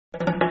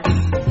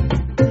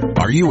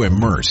Are you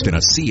immersed in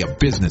a sea of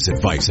business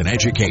advice and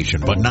education,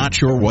 but not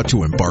sure what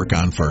to embark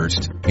on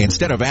first?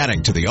 Instead of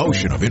adding to the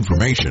ocean of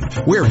information,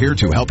 we're here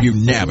to help you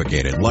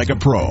navigate it like a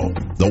pro.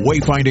 The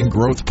Wayfinding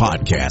Growth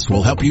Podcast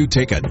will help you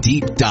take a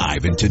deep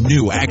dive into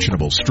new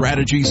actionable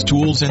strategies,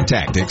 tools, and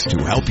tactics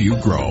to help you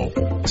grow.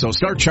 So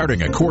start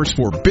charting a course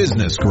for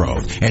business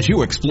growth as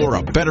you explore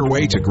a better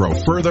way to grow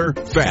further,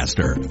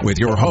 faster with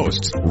your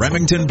hosts,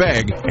 Remington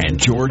Begg and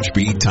George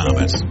B.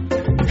 Thomas.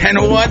 And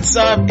what's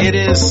up? It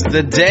is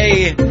the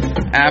day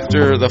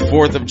after the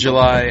 4th of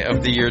July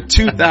of the year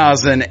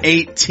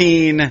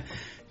 2018,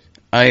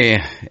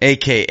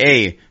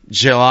 aka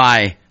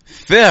July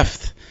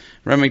 5th.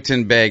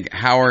 Remington Begg,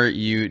 how are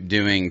you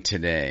doing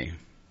today?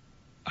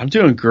 I'm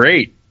doing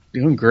great.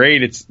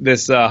 It's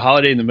this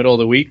holiday in the middle of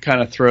the week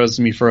kind of throws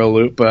me for a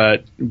loop,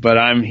 but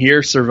I'm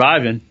here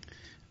surviving.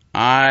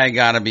 I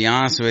gotta be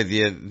honest with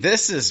you.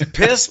 This is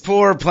piss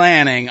poor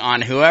planning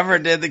on whoever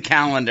did the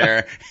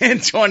calendar in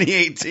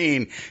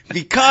 2018,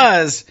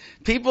 because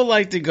people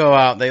like to go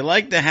out, they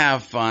like to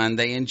have fun,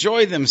 they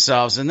enjoy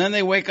themselves, and then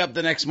they wake up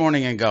the next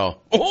morning and go,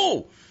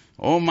 oh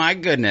my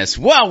goodness.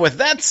 Well, with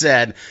that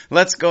said,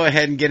 let's go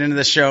ahead and get into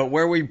the show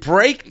where we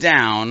break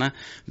down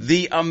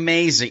the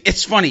amazing.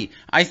 It's funny.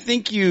 I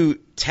think you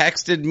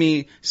texted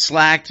me,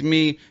 Slacked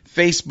me,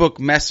 Facebook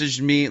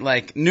messaged me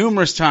like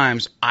numerous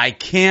times. I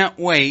can't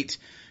wait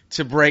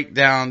to break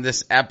down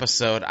this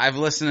episode. I've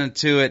listened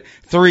to it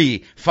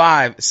 3,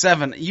 5,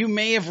 7. You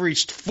may have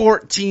reached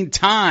 14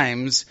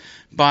 times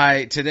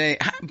by today.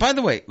 By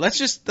the way,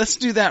 let's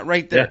do that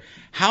right there. Yeah.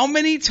 How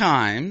many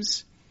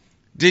times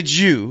did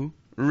you,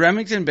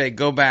 Remington Bay,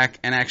 go back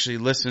and actually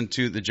listen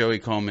to the Joey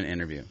Coleman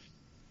interview?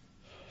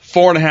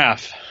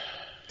 4.5.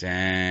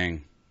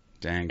 Dang.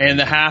 And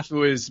the half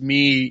was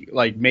me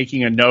like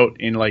making a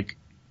note in like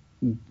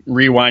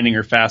rewinding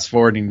or fast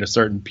forwarding to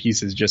certain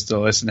pieces just to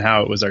listen to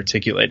how it was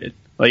articulated.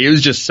 Like, it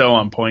was just so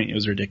on point. It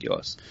was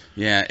ridiculous.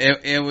 Yeah,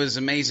 it was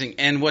amazing.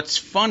 And what's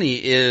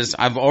funny is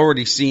I've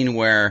already seen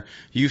where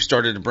you've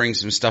started to bring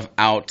some stuff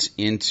out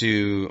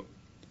into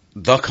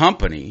the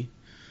company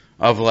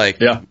of like,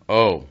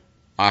 oh,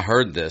 I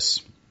heard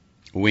this.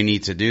 We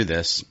need to do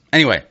this.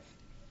 Anyway,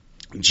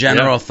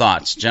 general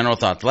thoughts.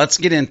 Let's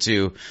get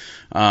into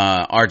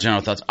our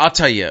general thoughts. I'll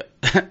tell you,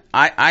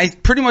 I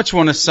pretty much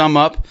want to sum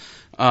up,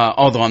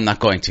 although I'm not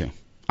going to,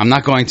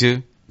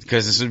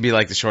 because this would be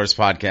like the shortest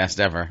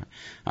podcast ever.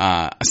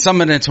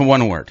 Sum it into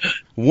one word,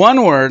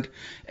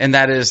 and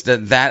that is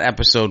that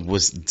episode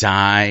was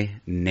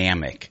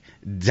dynamic.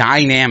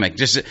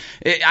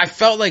 I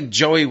felt like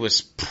Joey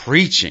was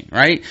preaching,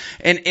 right?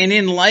 And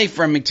in life,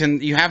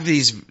 Remington, you have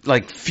these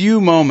like few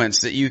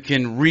moments that you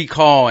can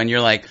recall, and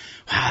you're like,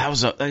 wow,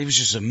 it was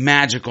just a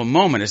magical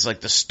moment. It's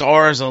like the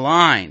stars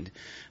aligned.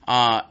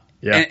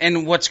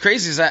 And what's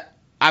crazy is that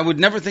I would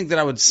never think that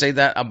I would say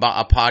that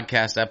about a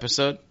podcast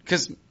episode,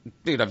 because,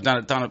 dude, I've done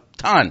a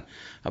ton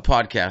of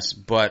podcasts,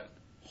 but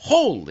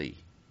holy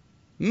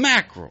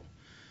mackerel.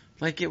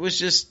 Like, it was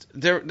just,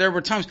 there were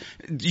times,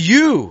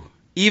 you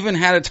even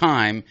had a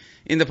time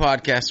in the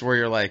podcast where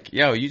you're like,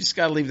 yo, you just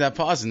gotta leave that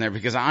pause in there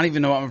because I don't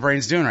even know what my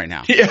brain's doing right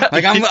now. Yeah.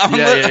 Like,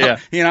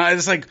 you know,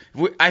 it's like,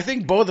 I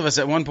think both of us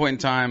at one point in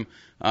time,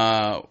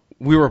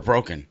 we were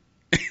broken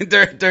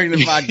during the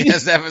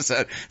podcast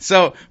episode.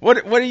 So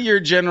what are your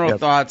general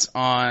thoughts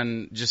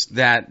on just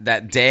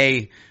that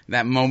day,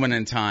 that moment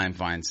in time,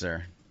 fine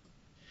sir?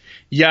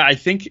 Yeah, I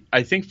think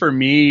for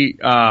me,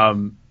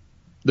 the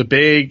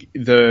big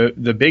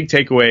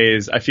takeaway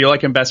is I feel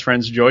like I'm best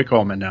friends with Joey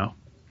Coleman now.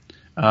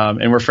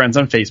 And we're friends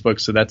on Facebook,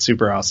 so that's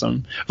super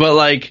awesome.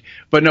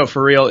 But no,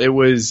 for real, it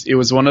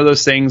was one of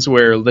those things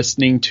where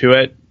listening to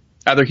it,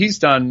 I know he's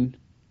done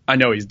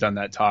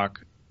that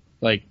talk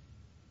like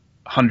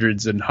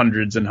hundreds and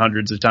hundreds and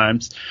hundreds of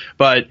times,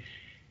 but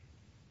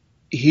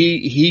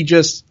he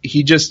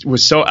just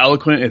was so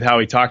eloquent with how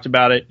he talked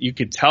about it. You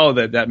could tell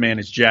that man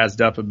is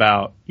jazzed up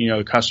about,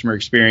 the customer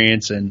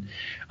experience and,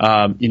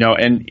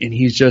 and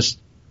he's just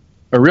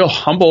a real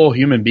humble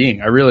human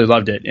being. I really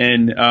loved it.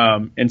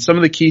 And some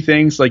of the key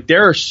things, like,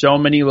 there are so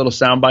many little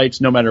sound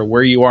bites, no matter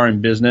where you are in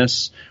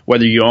business,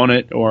 whether you own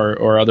it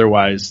or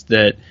otherwise,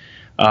 that,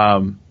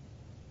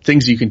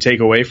 things you can take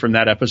away from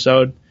that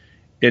episode.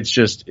 It's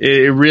just,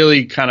 it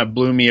really kind of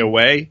blew me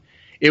away.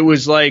 It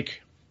was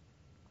like,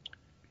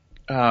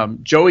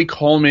 Joey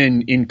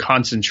Coleman in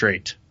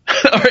concentrate.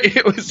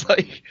 It was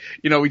like,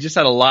 we just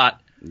had a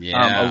lot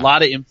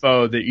of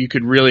info that you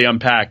could really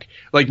unpack.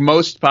 Like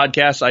most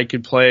podcasts, I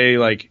could play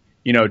 2x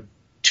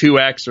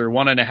or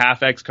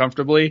 1.5x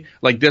comfortably.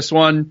 Like this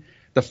one,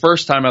 the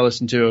first time I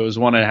listened to it was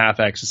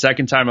 1.5x. The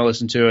second time I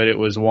listened to it, it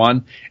was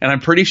 1. And I'm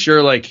pretty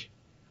sure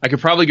I could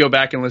probably go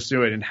back and listen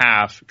to it in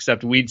half,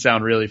 except we'd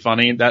sound really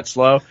funny that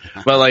slow.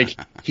 But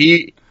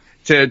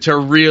to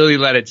really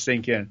let it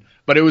sink in.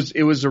 But it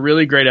was a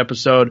really great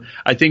episode.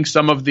 I think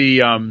some of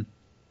the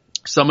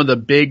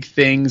big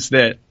things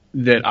that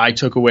I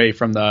took away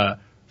from a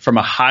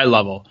high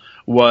level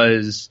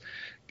was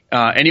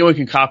anyone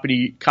can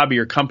copy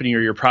your company or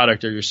your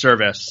product or your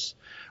service,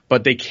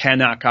 but they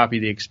cannot copy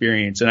the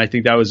experience. And I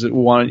think that was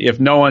one,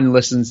 if no one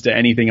listens to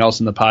anything else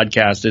in the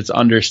podcast, it's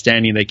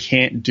understanding they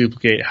can't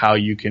duplicate how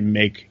you can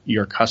make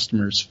your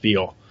customers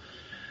feel.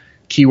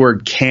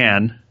 Keyword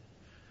can.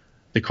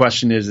 The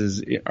question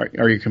is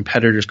are your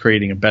competitors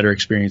creating a better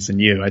experience than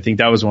you? I think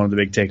that was one of the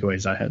big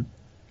takeaways I had.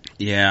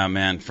 Yeah,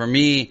 man. For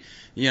me,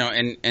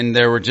 and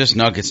there were just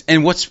nuggets.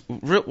 And what's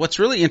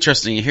really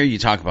interesting, I hear you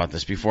talk about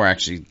this before I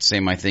actually say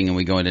my thing and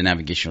we go into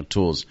navigational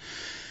tools,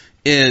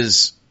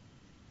 is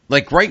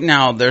like right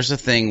now there's a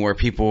thing where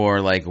people are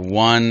like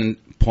 1.5,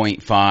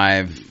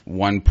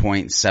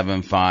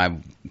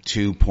 1.75,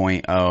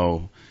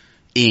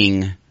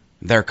 2.0ing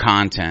their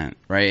content,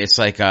 right? It's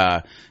like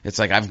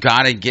I've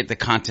got to get the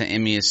content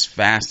in me as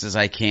fast as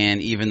I can,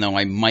 even though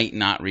I might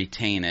not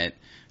retain it.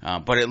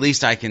 But at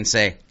least I can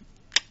say,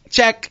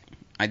 check,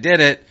 I did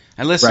it.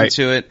 I listened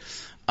to it.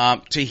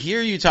 To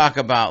hear you talk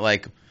about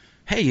like,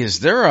 hey, is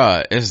there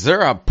a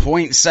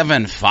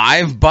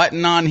 0.75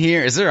 button on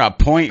here? Is there a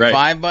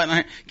 0.5 button on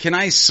here? Can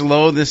I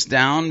slow this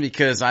down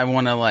because I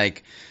want to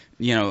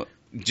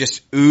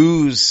just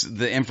ooze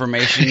the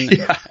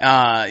information,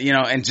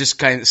 and just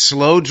kind of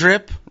slow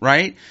drip,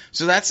 right?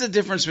 So that's the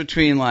difference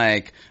between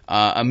like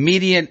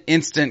immediate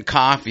instant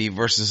coffee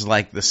versus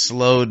like the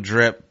slow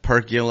drip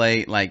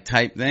percolate like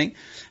type thing.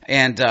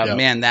 And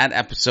man, that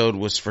episode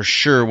was for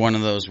sure one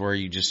of those where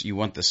you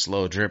want the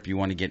slow drip, you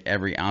want to get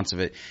every ounce of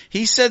it.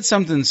 He said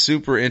something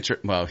super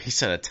he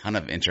said a ton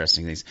of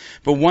interesting things.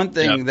 But one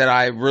thing that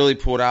I really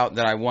pulled out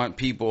that I want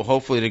people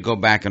hopefully to go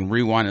back and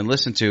rewind and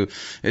listen to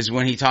is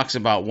when he talks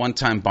about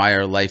one-time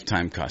buyer,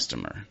 lifetime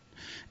customer.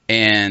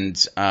 And,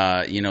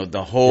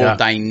 the whole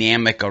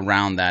dynamic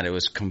around that, it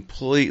was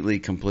completely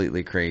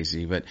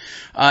crazy. But,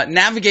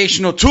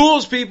 navigational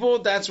tools, people,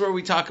 that's where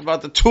we talk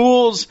about the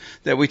tools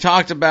that we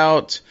talked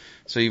about.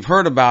 So you've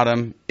heard about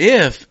them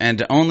if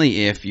and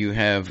only if you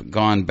have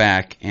gone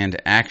back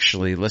and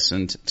actually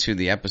listened to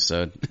the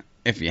episode.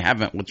 If you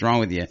haven't, what's wrong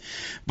with you?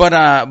 But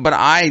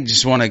I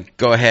just want to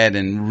go ahead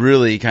and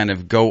really kind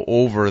of go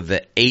over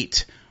the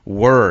 8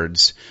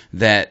 words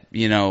that,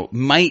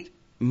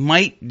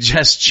 might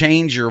just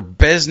change your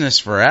business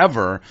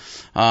forever.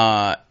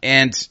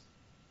 And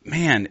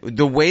man,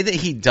 the way that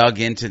he dug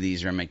into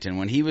these, Remington,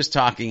 when he was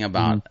talking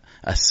about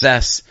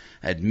assess,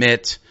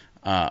 admit,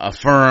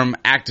 affirm,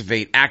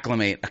 activate,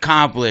 acclimate,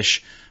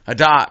 accomplish,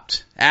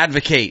 adopt,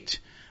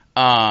 advocate,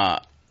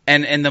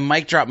 and the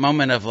mic drop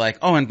moment of like,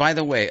 oh, and by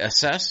the way,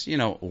 assess,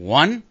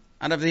 1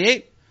 out of the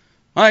 8.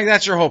 Like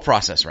that's your whole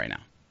process right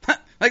now.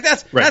 Like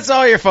that's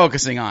all you're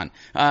focusing on.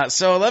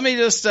 So let me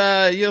just,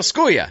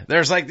 school you.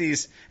 There's like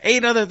these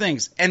 8 other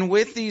things. And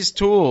with these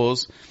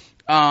tools,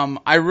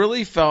 I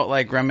really felt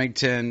like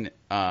Remington,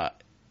 I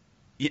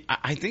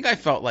think I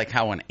felt like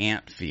how an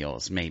ant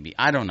feels, maybe.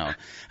 I don't know.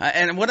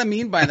 And what I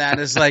mean by that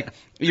is like,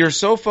 you're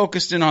so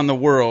focused in on the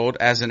world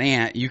as an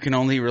ant, you can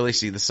only really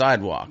see the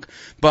sidewalk.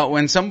 But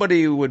when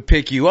somebody would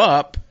pick you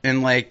up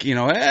and like,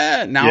 now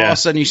all of a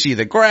sudden you see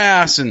the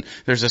grass and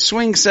there's a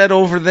swing set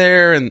over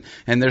there and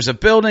there's a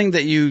building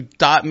that you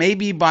thought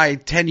maybe by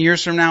 10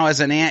 years from now as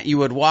an ant you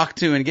would walk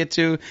to and get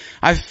to.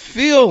 I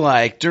feel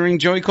like during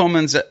Joey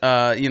Coleman's,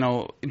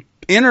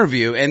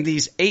 interview and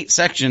these 8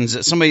 sections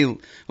that somebody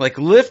like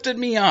lifted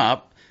me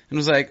up and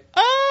was like,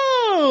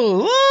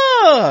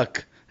 oh,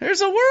 look,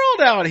 there's a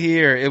world out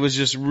here. It was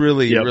just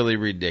really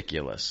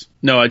ridiculous.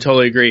 No, I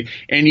totally agree.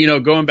 And,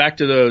 going back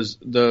to those,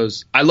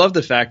 I love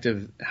the fact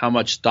of how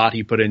much thought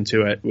he put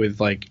into it with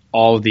like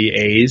all of the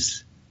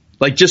A's,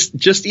 like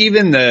just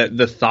even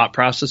the thought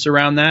process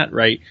around that,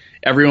 right?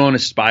 Everyone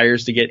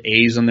aspires to get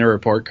A's on their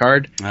report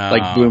card,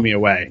 like blew me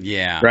away.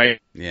 Yeah. Right.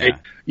 Yeah.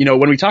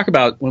 When we talk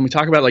about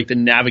like the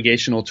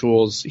navigational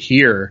tools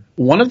here,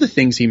 one of the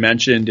things he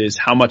mentioned is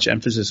how much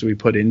emphasis we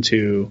put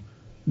into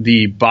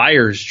the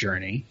buyer's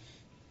journey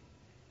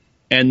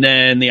and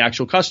then the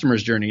actual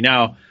customer's journey.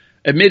 Now,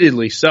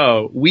 admittedly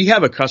so, we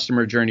have a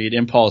customer journey at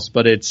Impulse,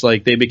 but it's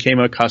like they became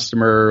a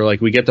customer,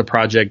 like we get the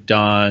project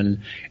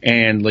done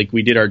and like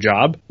we did our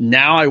job.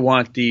 Now I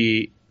want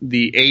the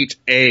 8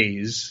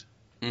 A's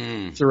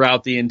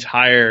throughout the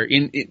entire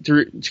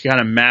to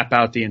kind of map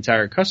out the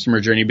entire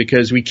customer journey,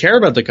 because we care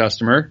about the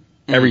customer,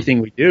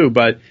 everything we do,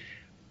 but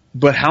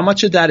how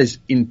much of that is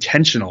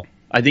intentional?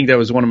 I think that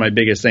was one of my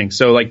biggest things.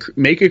 So like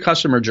make a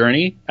customer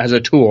journey as a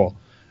tool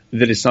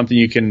that is something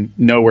you can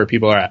know where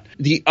people are at.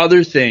 The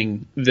other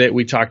thing that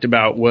we talked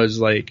about was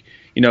like,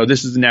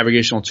 this is the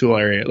navigational tool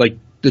area, like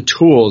the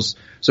tools.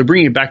 So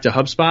bringing it back to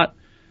HubSpot,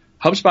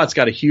 HubSpot's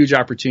got a huge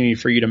opportunity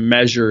for you to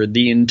measure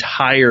the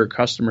entire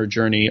customer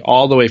journey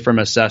all the way from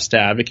assess to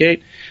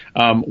advocate,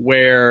 and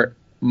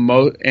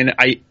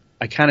I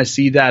kind of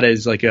see that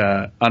as like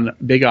a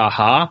big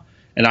aha.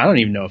 And I don't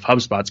even know if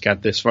HubSpot's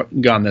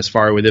gone this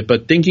far with it,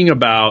 but thinking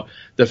about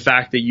the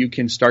fact that you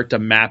can start to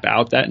map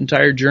out that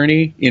entire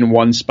journey in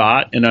one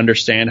spot and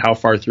understand how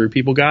far through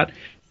people got,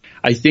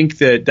 I think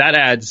that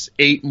adds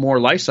 8 more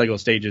lifecycle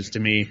stages to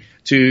me,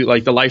 to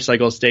like the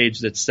lifecycle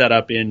stage that's set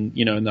up in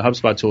the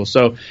HubSpot tool.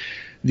 So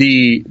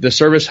the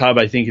Service Hub,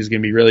 I think, is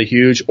going to be really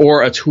huge,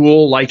 or a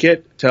tool like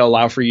it to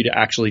allow for you to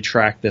actually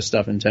track this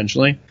stuff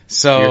intentionally.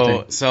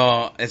 So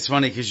it's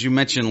funny because you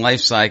mentioned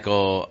life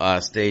cycle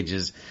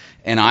stages,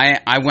 and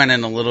I went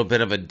in a little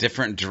bit of a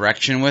different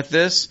direction with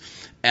this.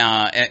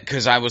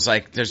 Cause I was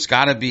like, there's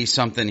gotta be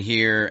something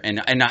here.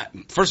 And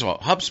first of all,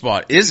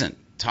 HubSpot isn't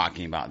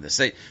talking about this.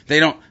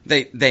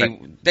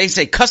 They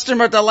say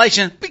customer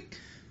delightion.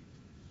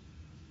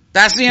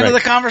 That's the end of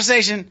the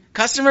conversation.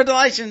 Customer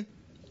delightion.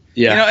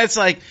 Yeah. You know, it's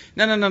like,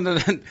 no.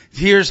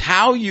 Here's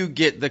how you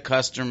get the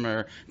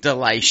customer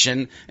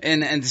delightion.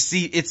 And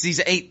see, it's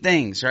these 8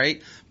 things,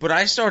 right? But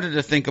I started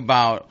to think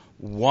about,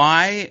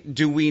 why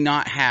do we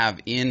not have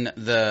in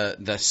the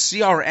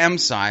CRM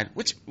side,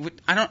 which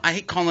I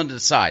hate calling it a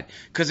side,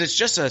 because it's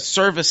just a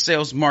service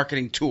sales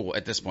marketing tool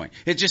at this point.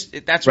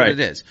 That's what it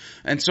is.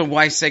 And so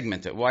why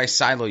segment it? Why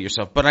silo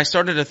yourself? But I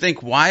started to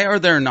think, why are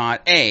there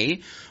not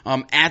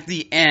at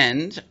the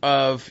end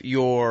of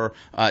your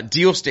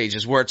deal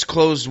stages where it's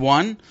closed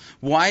won,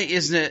 why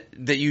isn't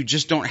it that you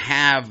just don't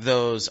have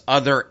those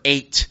other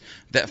 8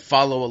 that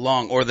follow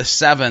along, or the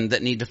 7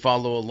 that need to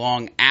follow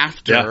along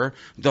after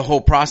the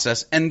whole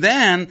process? And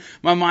then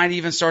my mind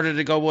even started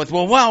to go with,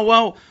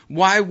 well,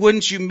 why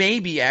wouldn't you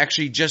maybe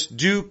actually just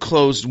do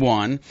closed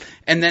won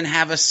and then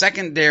have a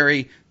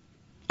secondary,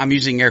 I'm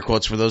using air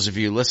quotes for those of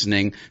you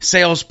listening,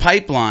 sales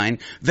pipeline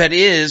that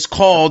is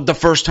called the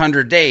first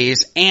 100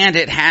 days, and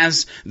it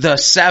has the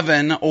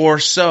 7 or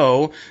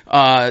so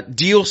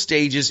deal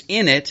stages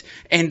in it,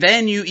 and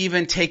then you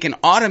even take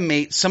and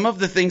automate some of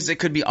the things that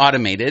could be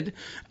automated,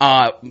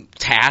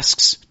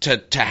 tasks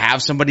to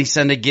have somebody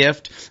send a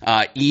gift,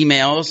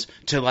 emails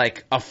to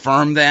like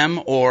affirm them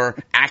or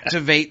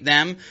activate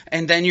them,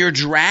 and then you're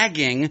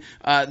dragging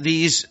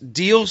these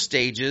deal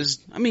stages.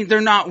 I mean, they're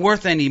not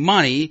worth any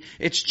money.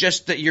 It's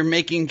just that you're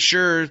making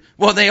sure,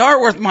 well, they are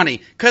worth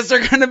money because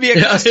they're going to be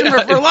a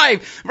customer for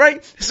life,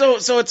 right? So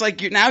it's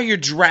like now you're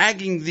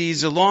dragging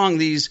these along,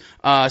 these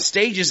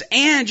stages,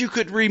 and you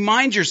could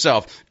remind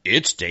yourself,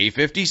 it's day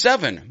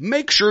 57.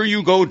 Make sure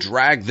you go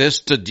drag this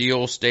to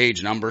deal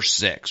stage number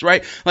 6,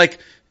 right? Like,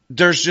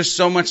 there's just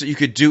so much that you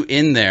could do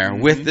in there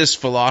with this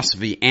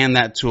philosophy and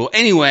that tool.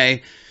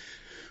 Anyway,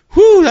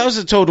 that was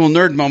a total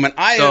nerd moment.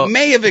 I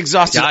may have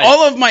exhausted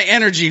all of my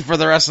energy for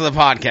the rest of the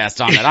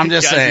podcast on it. I'm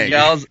just saying.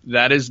 Gals,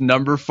 that is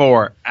number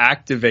 4.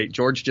 Activate.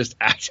 George just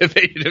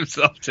activated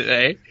himself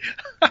today.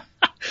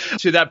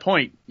 To that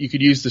point, you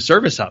could use the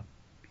Service Hub,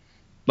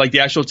 like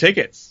the actual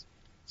tickets,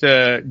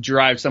 to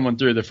drive someone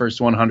through the first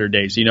 100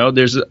 days. You know,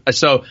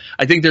 so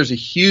I think there's a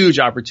huge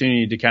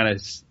opportunity to kind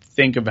of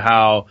think of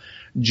how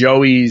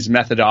Joey's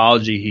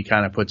methodology he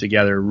kind of put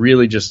together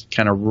really just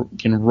kind of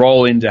can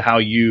roll into how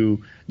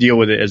you deal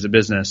with it as a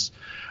business.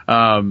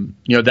 You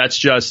know, that's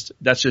just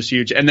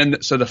huge. And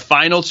then, so the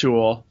final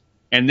tool,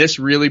 and this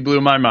really blew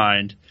my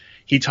mind,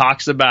 he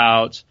talks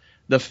about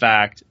the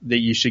fact that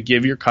you should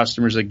give your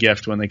customers a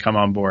gift when they come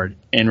on board.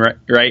 And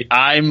right,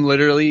 I'm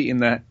literally in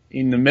the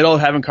middle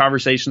of having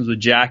conversations with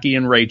Jackie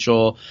and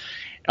Rachel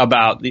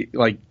about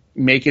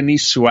making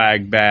these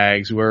swag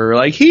bags where we're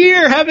like,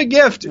 here, have a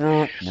gift.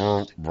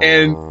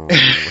 And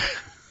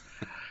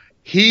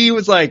he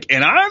was like,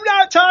 and I'm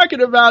not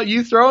talking about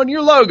you throwing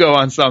your logo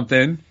on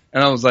something.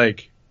 And I was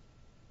like,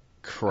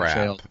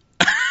 crap.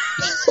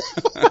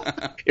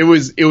 It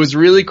was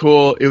really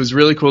cool. It was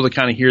really cool to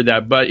kind of hear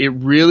that, but it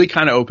really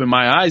kind of opened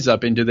my eyes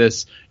up into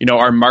this. You know,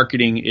 our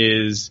marketing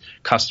is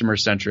customer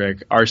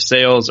centric. Our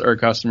sales are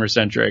customer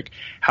centric.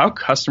 How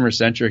customer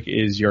centric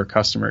is your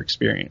customer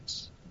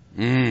experience?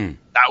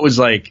 That was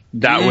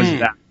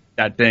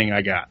that thing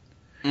I got.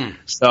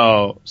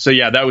 So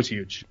yeah, that was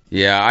huge.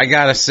 Yeah, I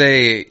gotta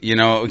say, you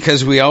know,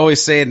 because we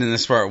always say it in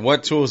this part,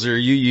 what tools are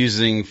you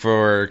using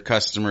for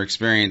customer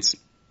experience?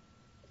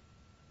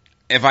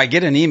 If I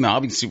get an email,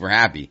 I'll be super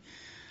happy.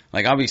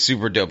 Like, I'll be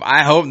super dope.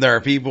 I hope there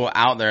are people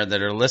out there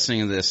that are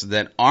listening to this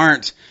that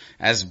aren't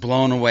as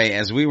blown away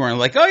as we were.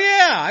 Like, oh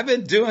yeah, I've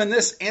been doing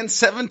this and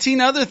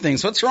 17 other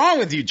things. What's wrong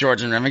with you,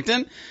 George and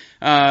Remington?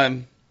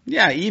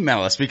 Yeah,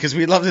 email us because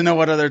we'd love to know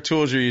what other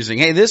tools you're using.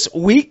 Hey, this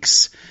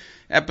week's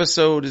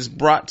episode is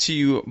brought to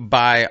you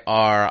by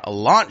our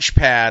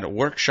Launchpad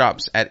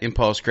workshops at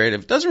Impulse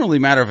Creative. It doesn't really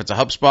matter if it's a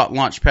HubSpot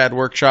Launchpad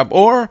workshop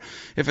or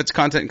if it's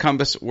Content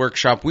Compass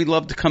workshop. We'd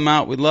love to come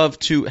out. We'd love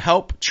to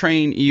help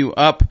train you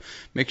up.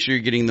 Make sure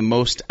you're getting the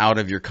most out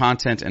of your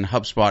content and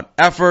HubSpot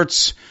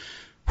efforts.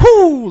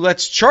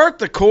 Let's chart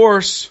the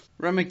course.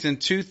 Remington,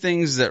 2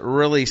 things that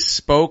really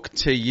spoke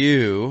to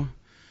you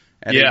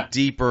at a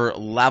deeper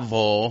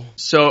level.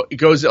 So it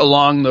goes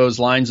along those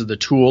lines of the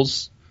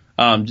tools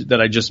that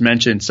I just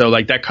mentioned. So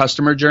like that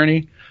customer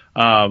journey,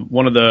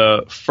 one of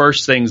the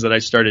first things that I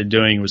started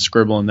doing was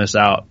scribbling this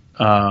out,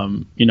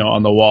 you know,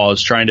 on the wall,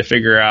 is trying to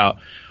figure out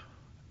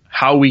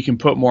how we can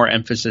put more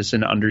emphasis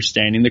in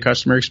understanding the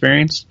customer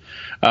experience.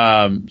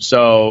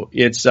 So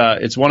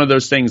it's one of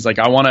those things, like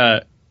I want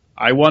to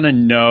I want to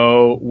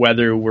know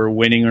whether we're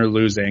winning or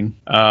losing.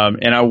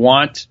 And I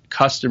want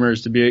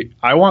customers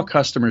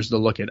to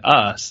look at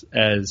us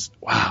as,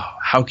 wow,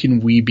 how can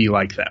we be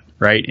like them?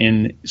 Right.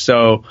 And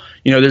so,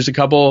 there's a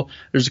couple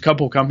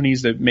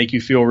companies that make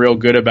you feel real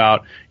good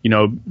about,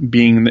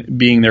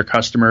 being their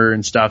customer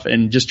and stuff,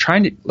 and just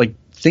trying to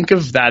think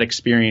of that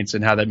experience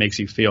and how that makes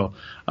you feel.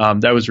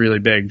 That was really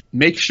big.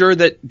 Make sure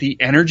that the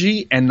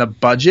energy and the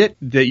budget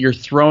that you're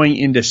throwing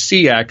into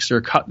CX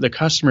or the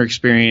customer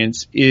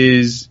experience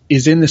is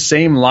in the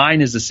same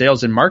line as the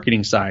sales and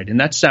marketing side. And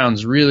that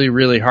sounds really,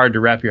 really hard to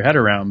wrap your head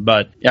around.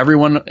 But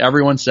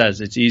everyone says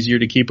it's easier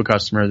to keep a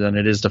customer than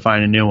it is to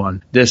find a new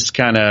one. This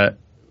kind of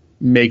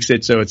makes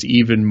it so it's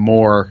even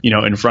more,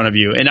 in front of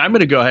you. And I'm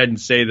going to go ahead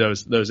and say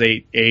those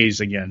 8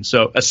 A's again.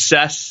 So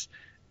assess,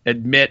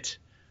 admit,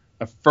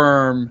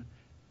 affirm,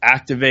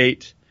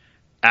 activate,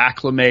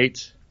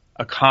 acclimate,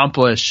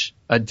 accomplish,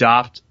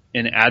 adopt,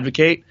 and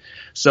advocate.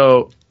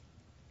 So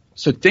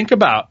think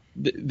about,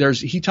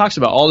 he talks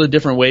about all the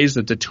different ways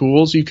that the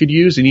tools you could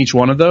use in each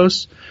one of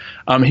those.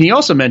 He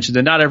also mentioned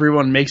that not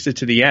everyone makes it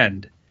to the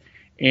end.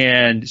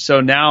 And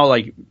so now,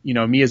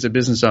 me as a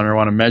business owner, I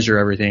want to measure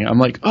everything. I'm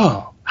like,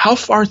 oh, how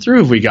far through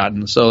have we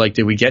gotten? So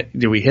did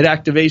we hit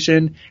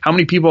activation? How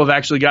many people have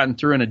actually gotten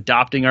through and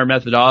adopting our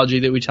methodology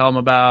that we tell them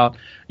about?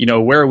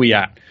 Where are we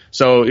at?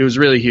 So it was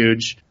really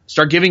huge.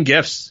 Start giving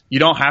gifts. You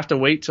don't have to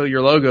wait till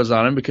your logo's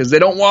on them because they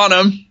don't want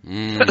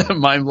them.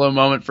 Mind blown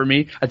moment for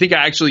me. I think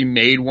I actually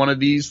made one of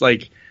these,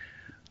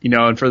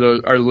 and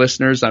for our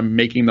listeners, I'm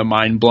making the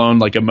mind blown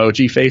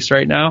emoji face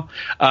right now.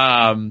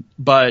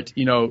 But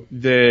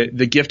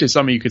the gift is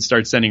something you could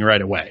start sending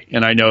right away.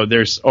 And I know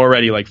there's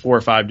already 4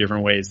 or 5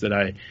 different ways that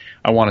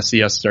I want to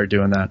see us start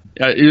doing that.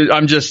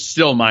 I'm just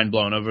still mind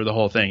blown over the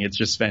whole thing. It's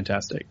just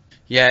fantastic.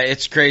 Yeah,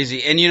 it's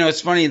crazy. And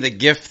it's funny, the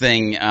gift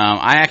thing,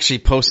 I actually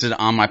posted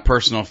on my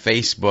personal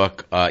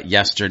Facebook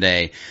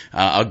yesterday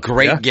a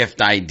great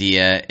gift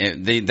idea.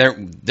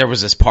 There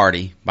was this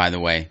party, by the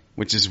way,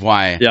 which is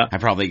why I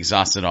probably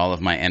exhausted all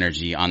of my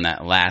energy on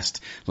that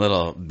last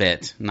little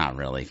bit. Not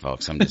really,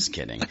 folks. I'm just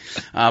kidding.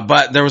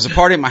 But there was a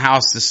party at my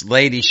house. This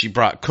lady, she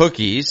brought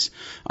cookies,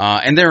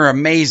 and they were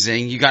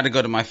amazing. You got to go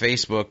to my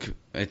Facebook.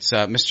 It's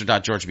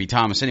Mr. George B.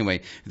 Thomas.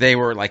 Anyway, they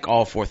were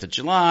all 4th of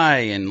July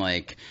and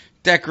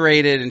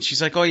decorated, and she's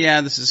like, oh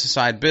yeah, this is a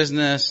side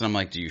business. And I'm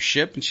like, do you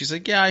ship? And she's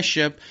like, yeah, I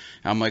ship.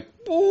 And I'm like,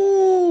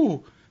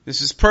 ooh,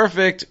 this is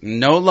perfect.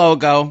 No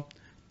logo,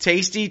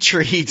 tasty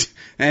treat.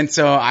 And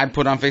so I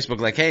put on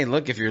Facebook hey,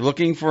 look, if you're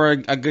looking for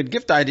a good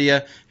gift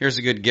idea, here's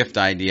a good gift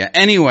idea.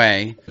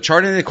 Anyway,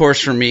 charting the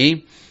course for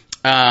me,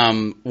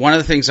 one of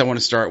the things I want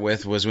to start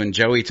with was when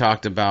Joey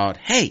talked about,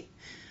 hey,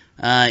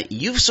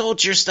 you've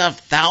sold your stuff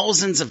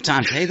thousands of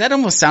times. Hey, that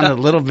almost sounded a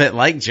little bit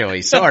like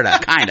Joey, sorta,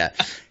 kinda.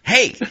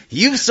 Hey,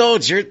 you've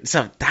sold your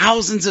stuff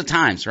thousands of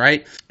times,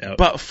 right? Yep.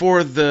 But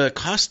for the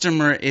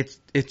customer,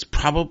 it's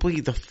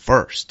probably the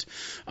first.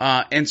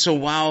 And so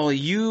while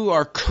you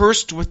are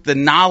cursed with the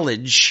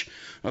knowledge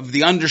of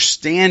the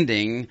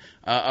understanding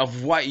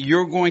of what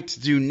you're going to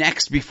do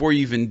next before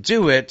you even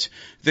do it,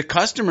 the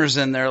customer's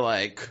in there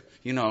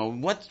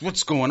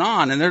what's going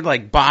on? And they're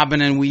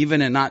bobbing and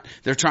weaving and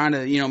they're trying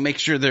to, make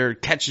sure they're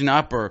catching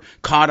up or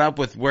caught up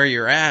with where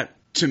you're at.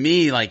 To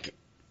me,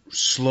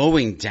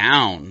 slowing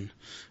down,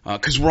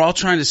 cause we're all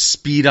trying to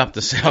speed up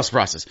the sales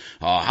process.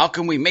 Oh, how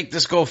can we make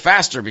this go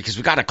faster? Because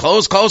we got to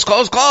close.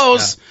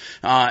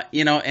 Yeah.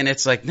 And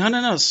it's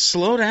no,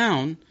 slow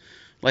down.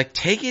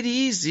 Take it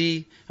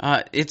easy.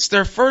 It's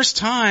their first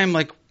time.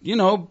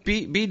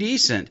 Be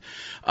decent.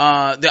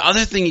 The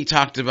other thing he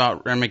talked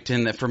about,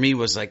 Remington, that for me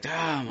was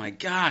oh my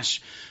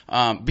gosh,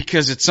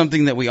 because it's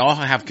something that we all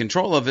have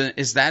control of,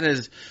 is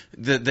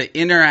the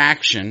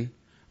interaction,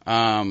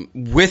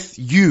 with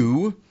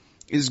you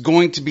is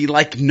going to be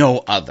like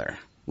no other.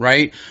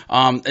 Right?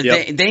 Yep.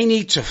 They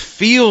need to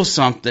feel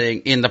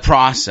something in the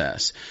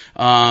process.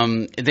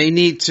 They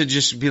need to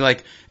just be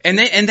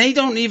and they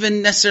don't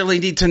even necessarily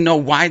need to know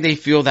why they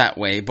feel that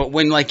way. But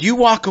when you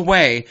walk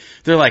away,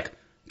 they're like,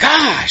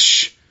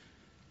 gosh,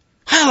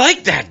 I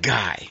like that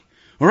guy,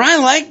 or I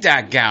like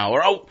that gal,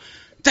 or oh,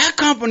 that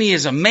company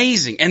is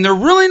amazing. And they're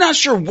really not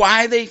sure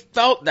why they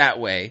felt that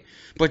way,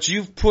 but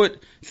you've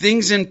put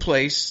things in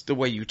place, the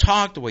way you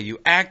talk, the way you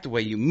act, the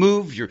way you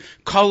move, your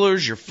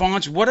colors, your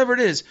fonts, whatever it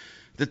is,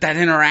 that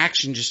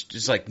interaction just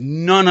is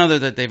none other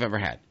that they've ever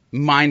had.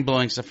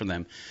 Mind-blowing stuff for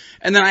them.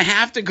 And then I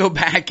have to go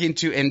back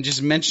into and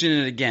just mention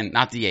it again,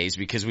 not the A's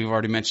because we've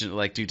already mentioned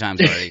it 2 times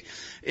already,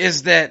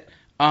 is that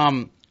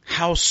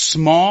how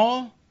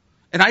small,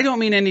 and I don't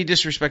mean any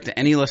disrespect to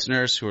any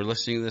listeners who are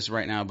listening to this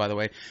right now, by the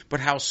way, but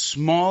how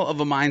small of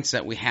a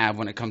mindset we have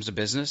when it comes to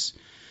business.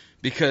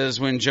 Because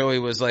when Joey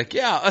was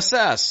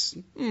assess,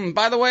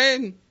 by the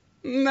way,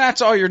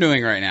 that's all you're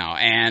doing right now.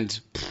 And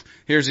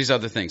here's these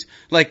other things.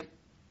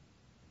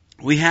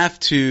 We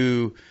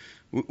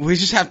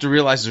just have to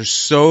realize there's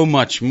so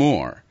much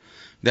more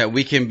that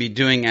we can be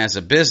doing as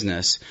a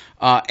business.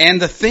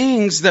 And the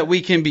things that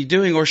we can be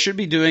doing or should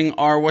be doing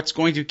are what's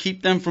going to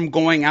keep them from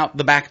going out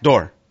the back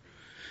door.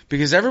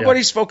 Because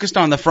everybody's focused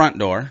on the front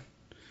door.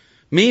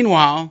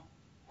 Meanwhile,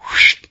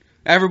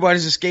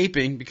 everybody's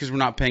escaping because we're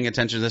not paying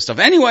attention to this stuff.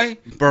 Anyway,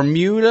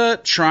 Bermuda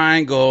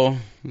Triangle.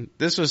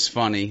 This was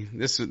funny.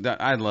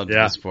 I loved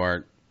this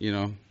part. You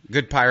know,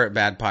 good pirate,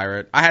 bad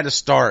pirate. I had to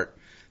start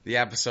the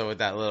episode with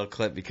that little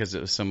clip because it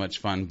was so much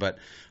fun. But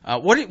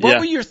what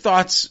were your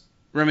thoughts,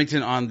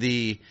 Remington, on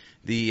the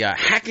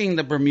hacking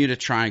the Bermuda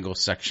Triangle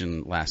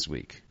section last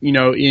week? You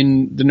know,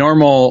 in the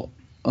normal,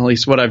 at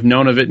least what I've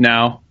known of it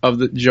now, of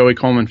the Joey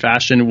Coleman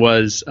fashion,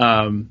 was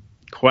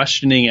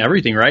questioning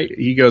everything, right?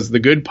 He goes, the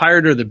good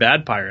pirate or the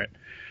bad pirate?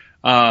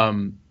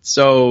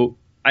 So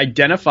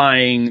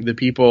identifying the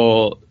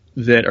people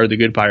that are the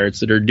good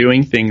pirates that are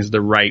doing things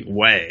the right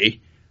way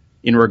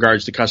in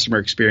regards to customer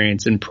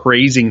experience and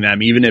praising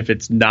them, even if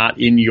it's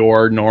not in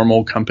your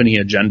normal company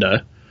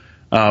agenda,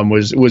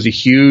 was a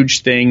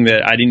huge thing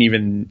that I didn't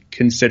even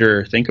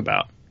think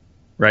about,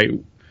 right?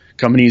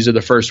 Companies are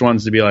the first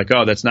ones to be like,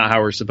 oh, that's not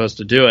how we're supposed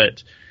to do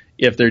it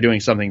if they're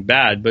doing something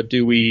bad. But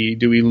do we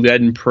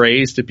lend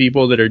praise to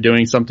people that are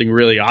doing something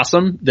really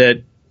awesome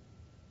that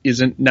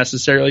isn't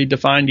necessarily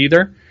defined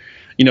either?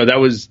 You know, that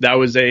was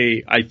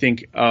I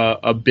think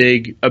a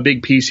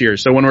big piece here.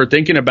 So when we're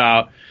thinking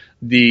about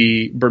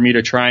the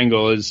Bermuda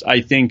Triangle, is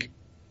I think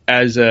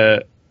as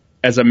a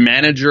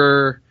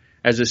manager,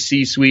 as a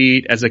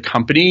C-suite, as a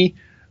company,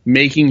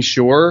 making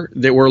sure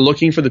that we're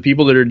looking for the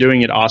people that are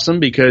doing it awesome,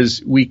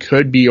 because we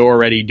could be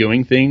already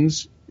doing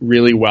things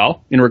really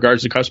well in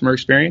regards to customer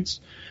experience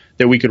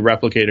that we could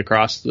replicate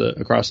across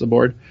the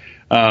board.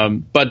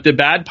 But the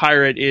bad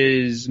pirate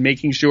is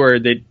making sure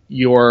that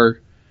your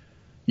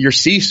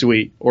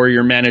C-suite or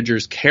your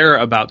managers care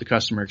about the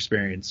customer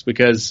experience,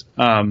 because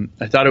I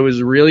thought it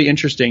was really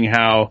interesting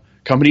how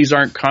companies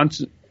are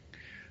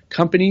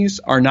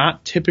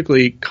not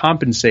typically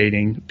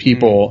compensating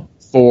people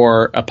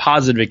for a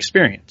positive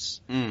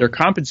experience. They're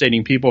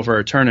compensating people for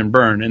a turn and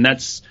burn, and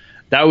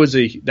that was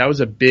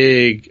a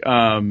big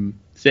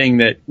thing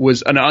that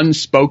was an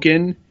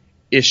unspoken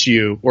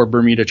issue or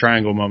Bermuda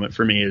Triangle moment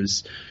for me.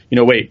 Is, you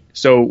know, wait,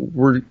 so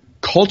we're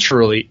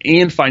culturally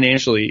and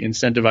financially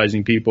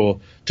incentivizing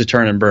people to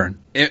turn and burn.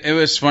 It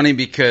was funny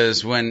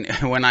because when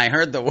I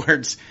heard the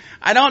words,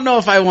 I don't know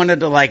if I wanted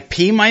to like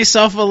pee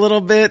myself a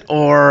little bit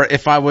or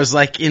if I was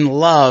like in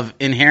love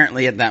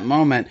inherently at that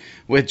moment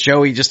with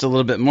Joey just a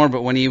little bit more.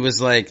 But when he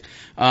was like,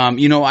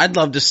 you know, I'd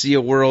love to see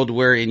a world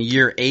where in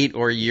year 8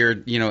 or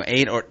year,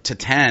 8 or to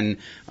 10,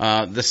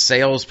 the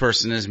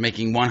salesperson is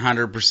making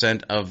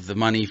 100% of the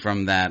money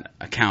from that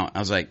account. I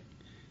was like,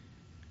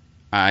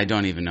 I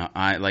don't even know.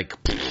 I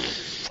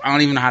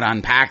don't even know how to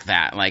unpack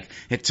that. Like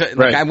it took,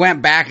 like I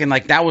went back and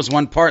like that was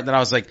one part that I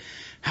was like,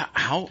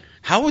 how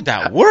would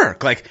that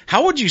work? Like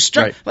how would you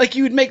start? Like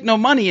you would make no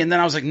money, and then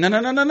I was like, no.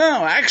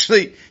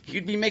 Actually,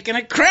 you'd be making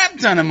a crap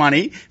ton of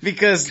money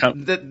because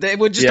they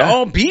would just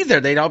all be there.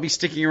 They'd all be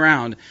sticking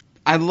around.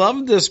 I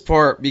love this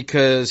part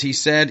because he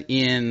said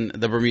in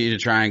the Bermuda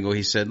Triangle,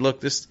 he said,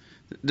 look,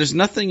 there's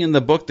nothing in the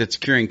book that's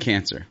curing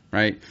cancer,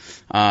 right?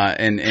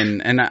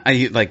 And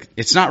I like,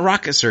 it's not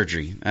rocket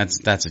surgery.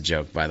 That's a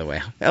joke, by the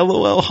way.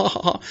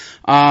 LOL.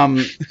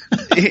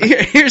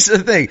 Here's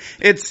the thing.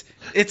 It's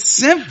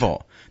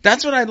simple.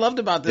 That's what I loved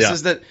about this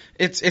is that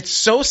it's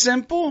so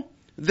simple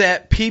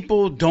that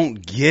people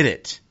don't get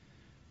it.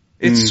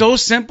 It's so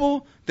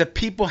simple that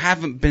people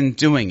haven't been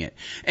doing it.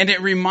 And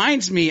it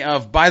reminds me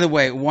of, by the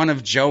way, one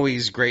of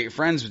Joey's great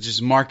friends, which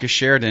is Marcus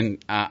Sheridan.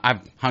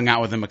 I've hung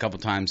out with him a couple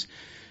times.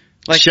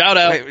 Like, shout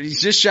out.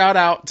 Just shout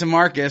out to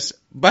Marcus.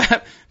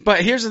 But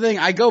here's the thing.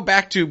 I go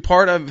back to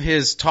part of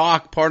his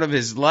talk, part of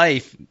his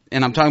life,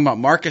 and I'm talking about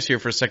Marcus here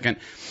for a second,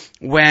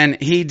 when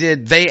he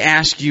did They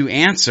Ask You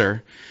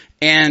Answer,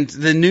 and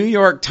the New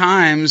York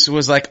Times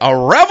was like a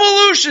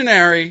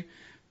revolutionary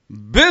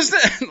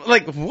business.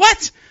 Like,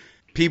 what?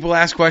 People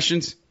ask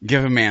questions,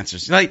 give them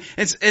answers. Like,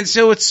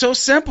 so it's so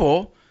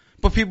simple,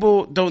 but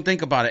people don't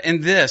think about it.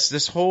 And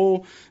this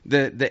whole,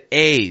 the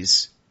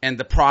A's, and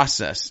the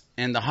process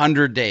and the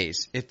 100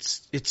 days.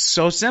 It's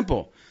so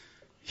simple,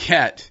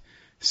 yet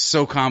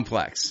so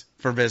complex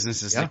for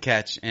businesses to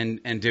catch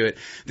and do it.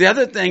 The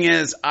other thing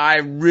is I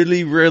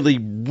really, really,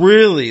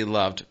 really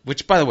loved,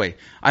 which by the way,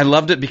 I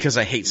loved it because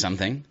I hate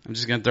something. I'm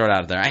just going to throw it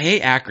out there. I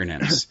hate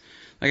acronyms.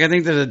 Like I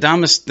think they're the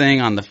dumbest thing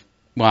not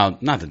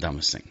the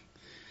dumbest thing.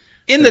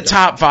 In the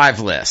top 5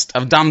 list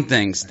of dumb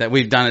things that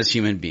we've done as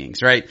human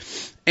beings, right?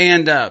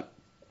 And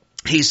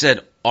he said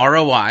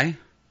ROI,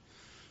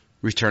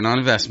 return on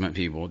investment,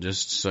 people,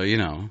 just so you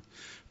know,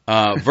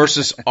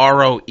 versus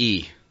ROE,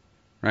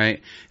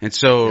 right? And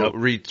so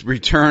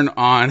return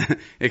on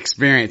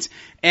experience.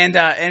 And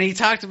he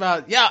talked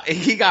about,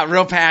 he got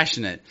real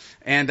passionate.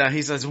 And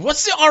he says,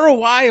 what's the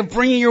ROI of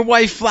bringing your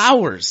wife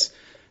flowers?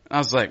 I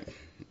was like,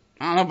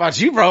 I don't know about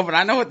you, bro, but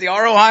I know what the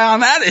ROI on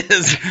that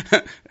is.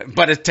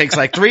 But it takes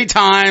like 3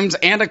 times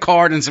and a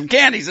card and some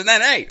candies, and then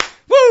hey,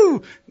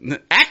 woo,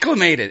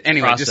 acclimated.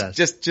 Anyway,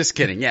 just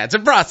kidding. Yeah, it's a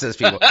process,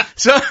 people.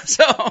 So,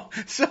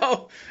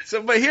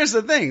 but here's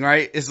the thing,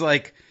 right? Is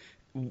like,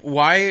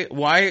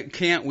 why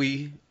can't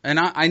we? And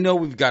I know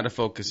we've got to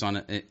focus on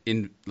it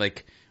in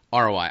like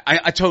ROI.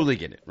 I totally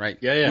get it, right?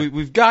 Yeah.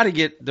 We've got to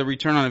get the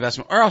return on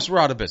investment, or else we're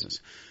out of business.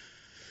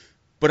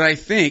 But I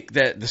think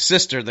that the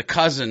sister, the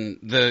cousin,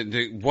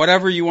 the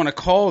whatever you want to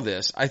call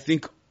this, I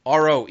think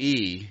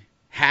ROE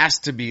has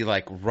to be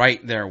like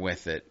right there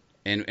with it.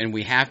 And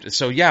we have to.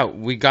 So yeah,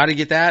 we got to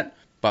get that.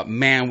 But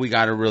man, we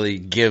got to really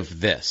give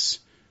this,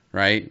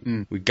 right?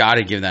 We got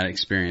to give that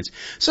experience.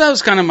 So that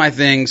was kind of my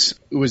things.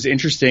 It was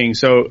interesting.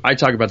 So I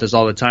talk about this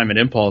all the time at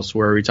Impulse,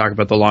 where we talk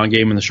about the long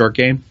game and the short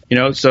game. You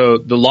know, so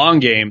the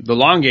long game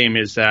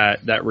is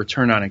that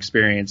return on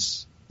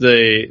experience.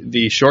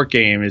 The short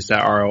game is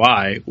that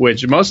ROI,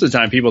 which most of the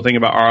time people think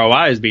about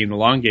ROI as being the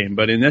long game.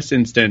 But in this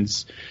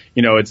instance,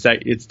 you know, it's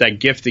that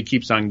gift that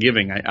keeps on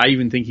giving. I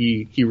even think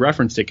he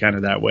referenced it kind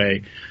of that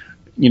way.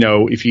 You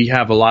know, if you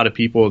have a lot of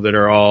people that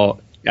are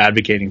all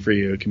advocating for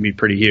you, it can be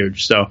pretty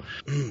huge. So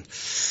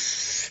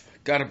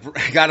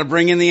gotta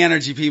bring in the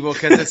energy, people,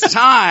 because it's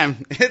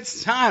time.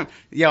 It's time.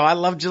 Yo, I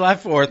love July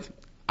 4th.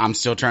 I'm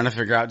still trying to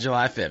figure out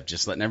July 5th.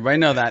 Just letting everybody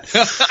know that.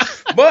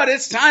 But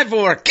it's time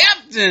for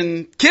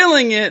Captain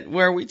Killing It,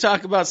 where we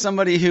talk about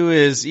somebody who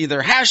is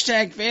either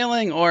hashtag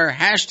failing or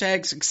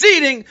hashtag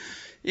succeeding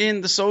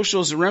in the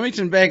socials.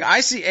 Remington Begg,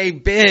 I see a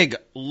big,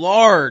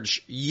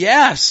 large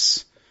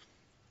yes.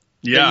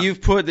 Yeah.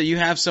 That you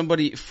have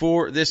somebody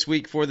for this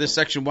week, for this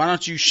section. Why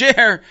don't you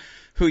share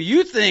who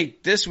you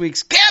think this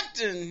week's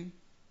captain,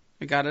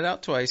 I got it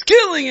out twice,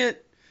 killing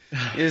it,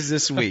 is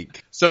this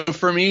week? So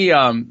for me,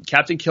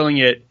 Captain Killing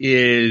It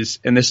is,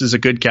 and this is a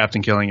good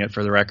Captain Killing It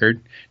for the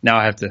record. Now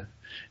I have to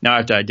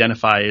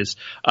identify is,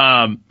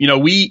 you know,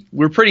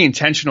 we're pretty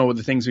intentional with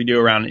the things we do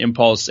around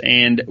Impulse,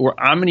 and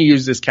I'm going to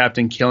use this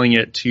Captain Killing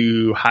It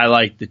to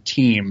highlight the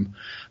team,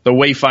 the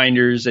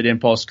Wayfinders at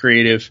Impulse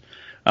Creative.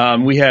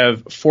 We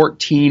have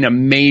 14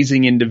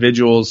 amazing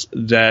individuals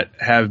that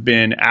have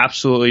been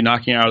absolutely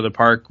knocking out of the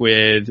park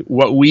with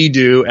what we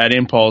do at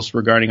Impulse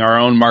regarding our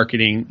own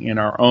marketing and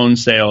our own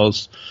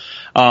sales.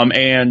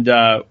 And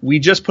we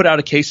just put out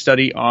a case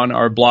study on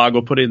our blog.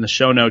 We'll put it in the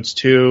show notes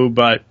too.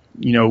 But,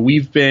 you know,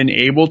 we've been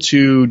able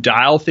to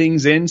dial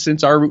things in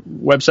since our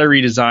website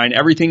redesign,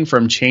 everything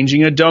from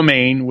changing a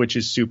domain, which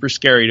is super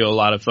scary to a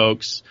lot of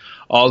folks,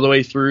 all the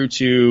way through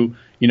to,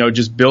 you know,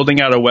 just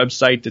building out a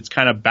website that's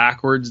kind of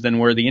backwards than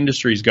where the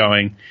industry's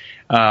going.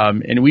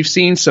 And we've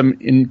seen some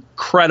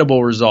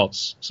incredible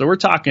results. So we're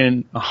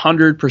talking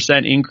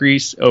 100%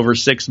 increase over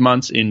 6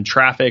 months in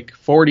traffic,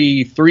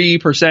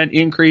 43%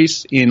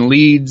 increase in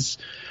leads.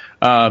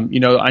 You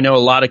know, I know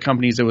a lot of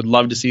companies that would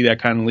love to see that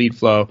kind of lead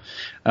flow.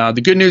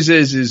 The good news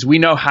is we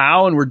know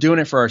how, and we're doing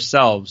it for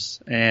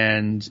ourselves.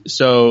 And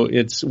so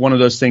it's one of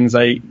those things.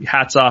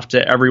 Hats off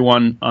to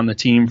everyone on the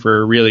team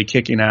for really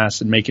kicking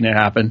ass and making it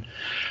happen.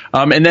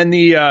 And then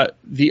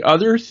the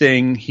other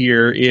thing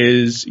here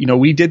is, you know,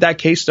 we did that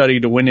case study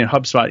to win a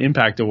HubSpot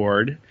Impact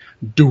Award,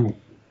 and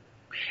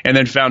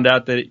then found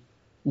out that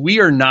we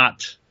are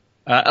not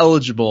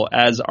eligible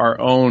as our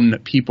own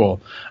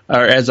people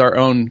or as our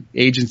own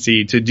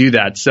agency to do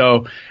that.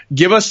 So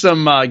give us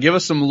some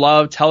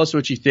love. Tell us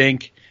what you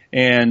think,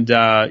 and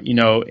you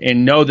know,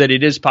 and know that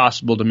it is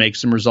possible to make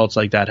some results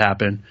like that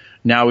happen.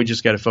 Now we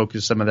just got to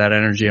focus some of that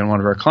energy on one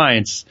of our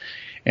clients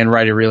and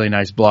write a really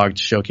nice blog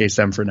to showcase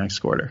them for next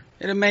quarter.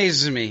 It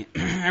amazes me.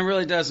 It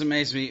really does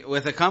amaze me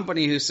with a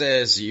company who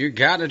says you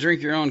got to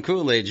drink your own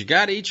Kool-Aid, you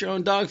got to eat your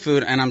own dog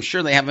food, and I'm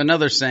sure they have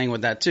another saying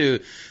with that too,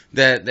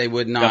 that they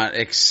would not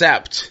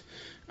accept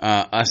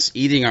us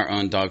eating our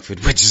own dog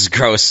food, which is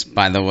gross,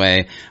 by the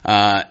way.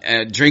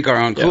 Drink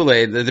our own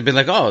Kool-Aid. They'd be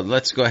like, oh,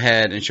 let's go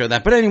ahead and show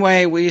that. But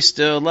anyway, we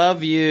still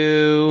love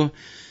you.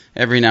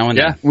 Every now and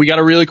then. Yeah, we got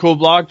a really cool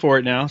blog for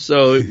it now,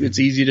 so it's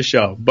easy to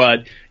show.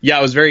 But yeah,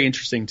 it was very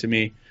interesting to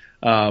me.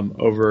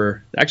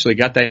 Actually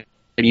got that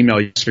email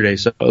yesterday,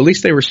 so at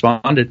least they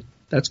responded.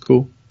 That's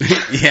cool.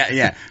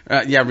 Yeah.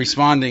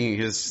 Responding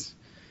is,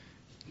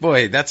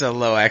 boy, that's a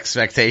low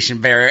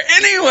expectation barrier.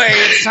 Anyway,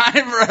 it's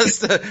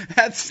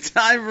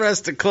time for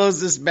us to close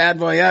this bad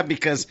boy up,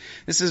 because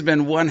this has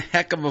been one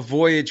heck of a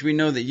voyage. We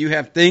know that you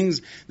have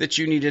things that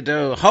you need to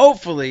do.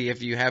 Hopefully,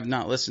 if you have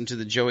not listened to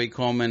the Joey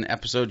Coleman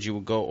episode, you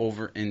will go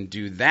over and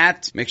do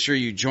that. Make sure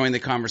you join the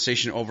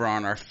conversation over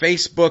on our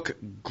Facebook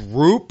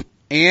group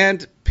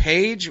and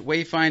page,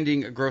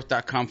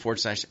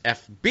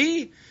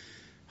 wayfindinggrowth.com/FB.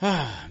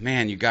 Oh,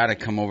 man, you got to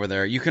come over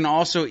there. You can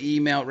also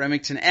email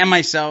Remington and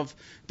myself,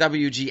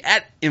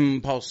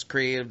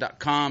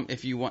 wg@impulsecreative.com,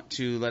 if you want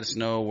to let us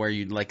know where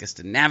you'd like us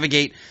to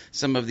navigate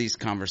some of these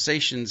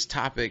conversations,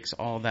 topics,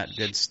 all that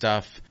good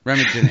stuff.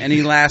 Remington,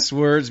 any last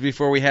words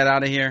before we head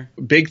out of here?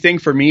 Big thing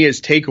for me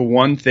is take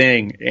one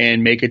thing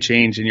and make a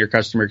change in your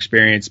customer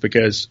experience,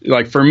 because,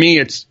 like, for me,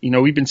 it's, you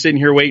know, we've been sitting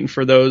here waiting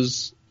for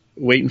those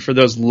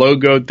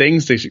logoed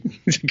things to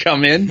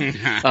come in.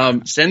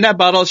 Send that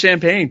bottle of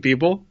champagne,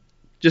 people.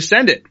 Just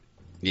send it.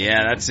 Yeah,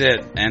 that's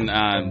it.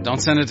 And don't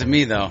send it to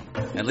me though.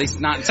 At least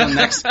not until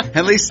next.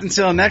 At least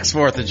until next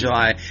 4th of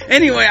July.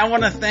 Anyway, I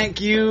want to thank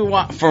you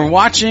for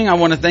watching. I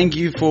want to thank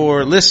you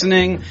for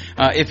listening.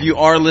 If you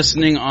are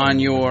listening on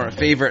your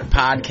favorite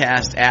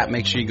podcast app,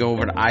 make sure you go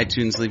over to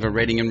iTunes, leave a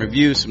rating and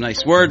review, some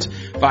nice words.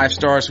 5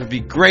 stars would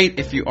be great.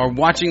 If you are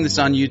watching this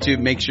on YouTube,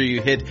 make sure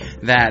you hit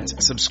that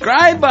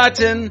subscribe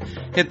button.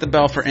 Hit the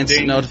bell for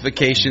instant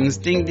notifications.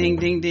 Ding, ding,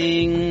 ding,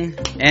 ding.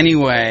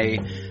 Anyway,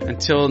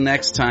 until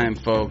next time,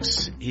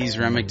 folks, he's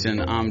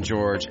Remington, I'm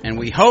George, and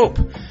we hope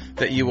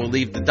that you will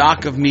leave the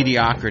dock of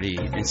mediocrity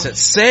and set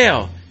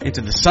sail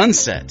into the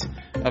sunset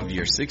of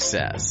your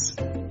success.